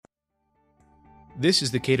This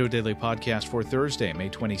is the Cato Daily Podcast for Thursday, May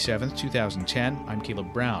 27th, 2010. I'm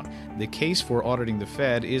Caleb Brown. The case for auditing the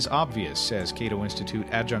Fed is obvious, says Cato Institute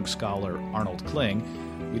adjunct scholar Arnold Kling.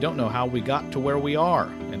 We don't know how we got to where we are,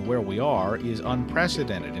 and where we are is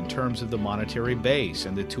unprecedented in terms of the monetary base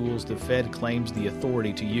and the tools the Fed claims the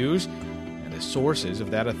authority to use and the sources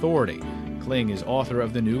of that authority. Kling is author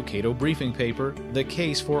of the new Cato briefing paper, The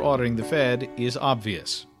Case for Auditing the Fed is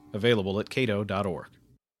Obvious, available at cato.org.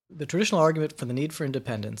 The traditional argument for the need for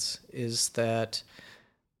independence is that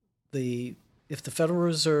if the Federal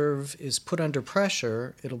Reserve is put under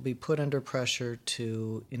pressure, it'll be put under pressure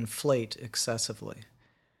to inflate excessively.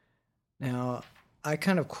 Now, I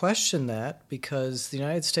kind of question that because the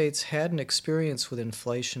United States had an experience with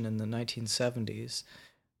inflation in the 1970s.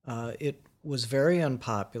 It was very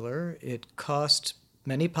unpopular. It cost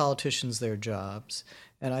many politicians their jobs,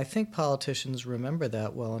 and I think politicians remember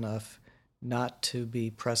that well enough not to be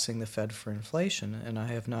pressing the Fed for inflation, and I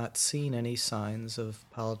have not seen any signs of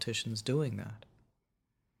politicians doing that.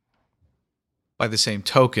 By the same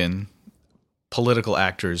token, political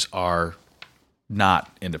actors are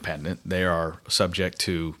not independent. They are subject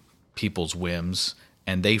to people's whims,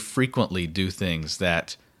 and they frequently do things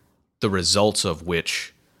that the results of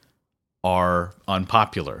which are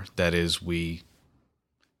unpopular. That is,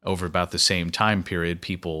 over about the same time period,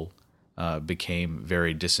 people became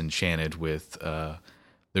very disenchanted with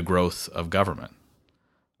the growth of government.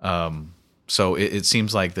 So it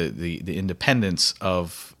seems like the independence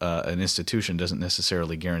of an institution doesn't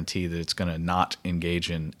necessarily guarantee that it's going to not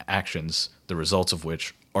engage in actions, the results of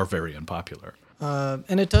which are very unpopular.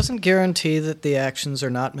 And it doesn't guarantee that the actions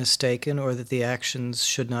are not mistaken or that the actions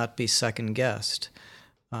should not be second-guessed.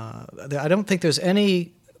 I don't think there's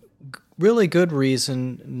any really good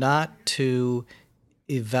reason not to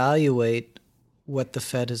evaluate what the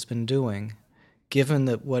Fed has been doing, given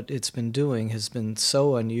that what it's been doing has been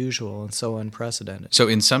so unusual and so unprecedented. So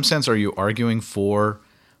in some sense, are you arguing for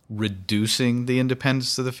reducing the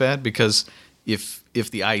independence of the Fed? Because if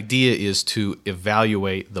the idea is to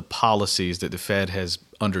evaluate the policies that the Fed has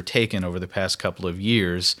undertaken over the past couple of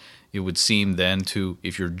years, it would seem then to,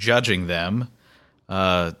 if you're judging them,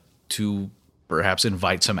 to perhaps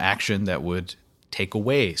invite some action that would take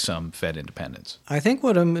away some Fed independence. I think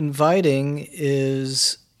what I'm inviting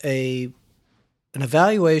is an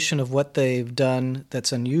evaluation of what they've done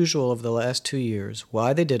that's unusual over the last 2 years,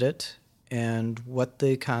 why they did it, and what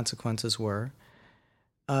the consequences were.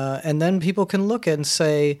 And then people can look at and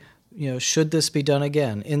say, should this be done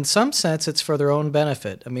again? In some sense, it's for their own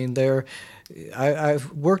benefit. I mean,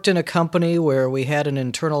 I've worked in a company where we had an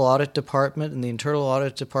internal audit department, and the internal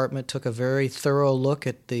audit department took a very thorough look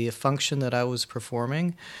at the function that I was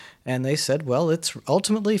performing, and they said, well, it's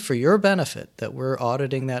ultimately for your benefit that we're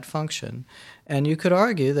auditing that function. And you could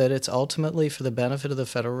argue that it's ultimately for the benefit of the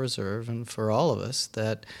Federal Reserve and for all of us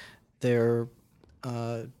that their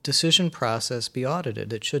decision process be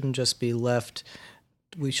audited. It shouldn't just be left.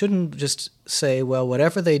 We shouldn't just say, well,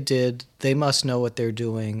 whatever they did, they must know what they're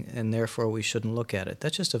doing, and therefore we shouldn't look at it.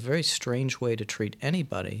 That's just a very strange way to treat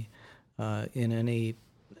anybody in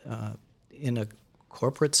a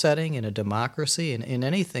corporate setting, in a democracy, in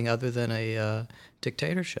anything other than a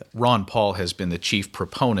dictatorship. Ron Paul has been the chief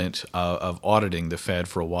proponent of auditing the Fed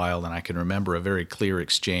for a while, and I can remember a very clear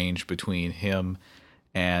exchange between him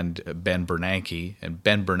and Ben Bernanke. And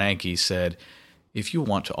Ben Bernanke said, if you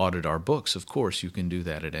want to audit our books, of course, you can do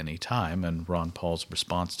that at any time. And Ron Paul's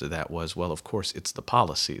response to that was, well, of course, it's the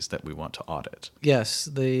policies that we want to audit. Yes,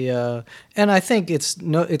 and I think it's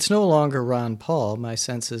no longer Ron Paul. My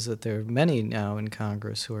sense is that there are many now in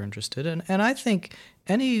Congress who are interested. And I think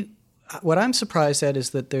what I'm surprised at is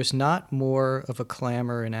that there's not more of a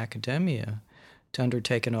clamor in academia to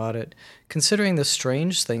undertake an audit, considering the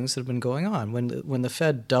strange things that have been going on. When the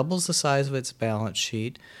Fed doubles the size of its balance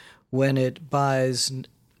sheet, when it buys,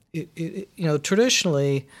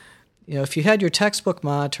 traditionally, if you had your textbook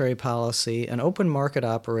monetary policy, an open market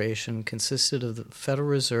operation consisted of the Federal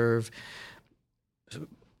Reserve,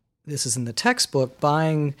 this is in the textbook,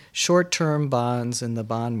 buying short-term bonds in the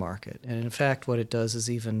bond market. And in fact, what it does is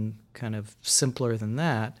even kind of simpler than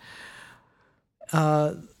that.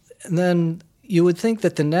 And then you would think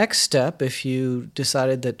that the next step, if you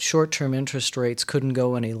decided that short-term interest rates couldn't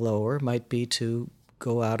go any lower, might be to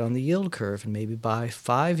go out on the yield curve and maybe buy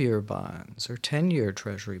 5-year bonds or 10-year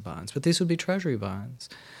Treasury bonds. But these would be Treasury bonds.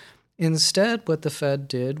 Instead, what the Fed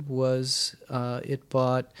did was it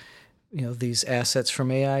bought these assets from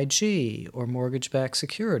AIG or mortgage-backed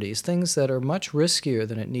securities, things that are much riskier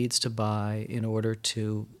than it needs to buy in order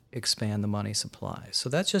to expand the money supply. So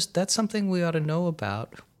that's something we ought to know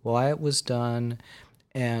about, why it was done,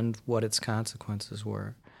 and what its consequences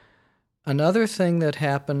were. Another thing that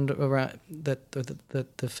happened around that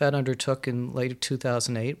the Fed undertook in late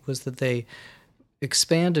 2008 was that they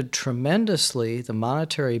expanded tremendously the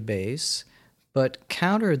monetary base, but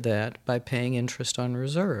countered that by paying interest on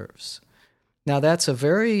reserves. Now that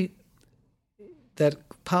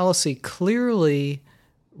policy clearly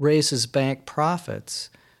raises bank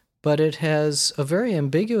profits, but it has a very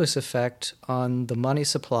ambiguous effect on the money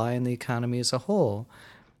supply and the economy as a whole.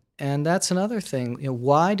 And that's another thing.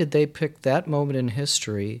 Why did they pick that moment in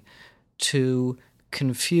history to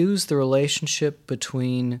confuse the relationship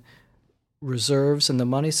between reserves and the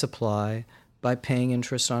money supply by paying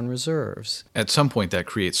interest on reserves? At some point, that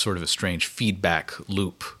creates sort of a strange feedback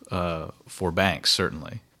loop for banks,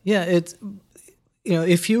 certainly. Yeah,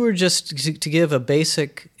 if you were just to give a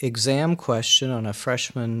basic exam question on a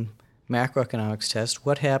freshman macroeconomics test,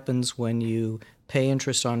 what happens when you pay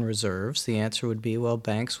interest on reserves? The answer would be, well,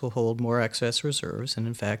 banks will hold more excess reserves, and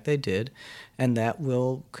in fact they did, and that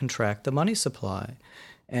will contract the money supply.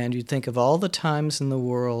 And you'd think of all the times in the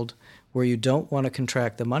world where you don't want to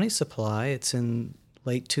contract the money supply, it's in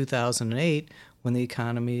late 2008 when the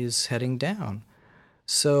economy is heading down.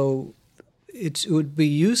 So it would be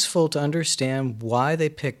useful to understand why they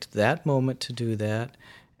picked that moment to do that,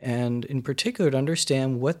 and in particular to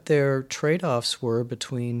understand what their trade-offs were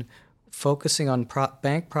between focusing on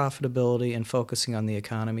bank profitability and focusing on the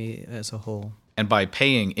economy as a whole. And by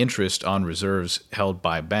paying interest on reserves held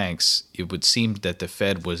by banks, it would seem that the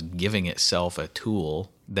Fed was giving itself a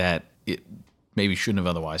tool that it maybe shouldn't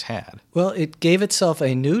have otherwise had. Well, it gave itself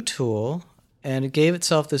a new tool, and it gave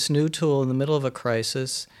itself this new tool in the middle of a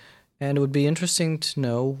crisis, and it would be interesting to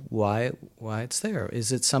know why it's there.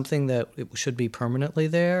 Is it something that it should be permanently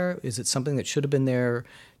there? Is it something that should have been there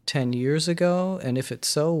 10 years ago? And if it's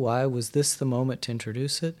so, why was this the moment to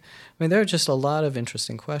introduce it? I mean, there are just a lot of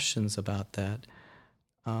interesting questions about that,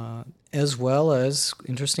 as well as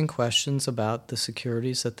interesting questions about the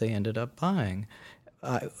securities that they ended up buying.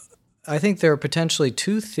 I think there are potentially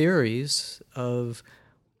two theories of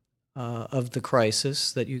the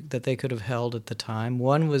crisis that they could have held at the time.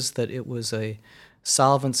 One was that it was a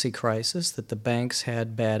solvency crisis, that the banks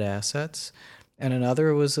had bad assets, and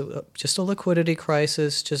another was just a liquidity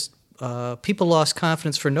crisis. Just people lost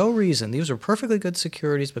confidence for no reason. These were perfectly good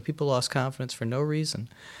securities, but people lost confidence for no reason.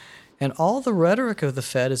 And all the rhetoric of the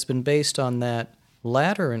Fed has been based on that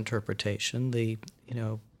latter interpretation, the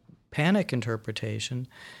panic interpretation.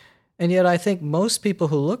 And yet I think most people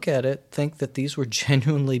who look at it think that these were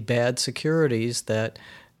genuinely bad securities that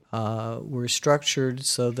were structured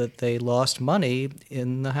so that they lost money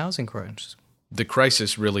in the housing crunch. The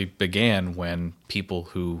crisis really began when people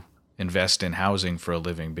who invest in housing for a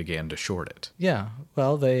living began to short it. Yeah,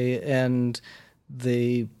 well, I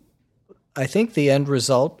think the end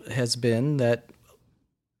result has been that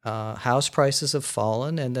house prices have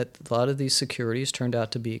fallen, and that a lot of these securities turned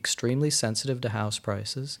out to be extremely sensitive to house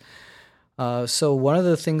prices. So one of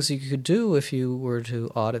the things you could do if you were to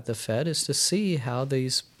audit the Fed is to see how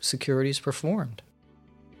these securities performed.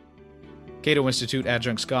 Cato Institute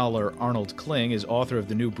adjunct scholar Arnold Kling is author of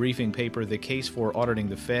the new briefing paper, The Case for Auditing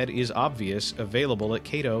the Fed is Obvious, available at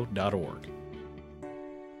cato.org.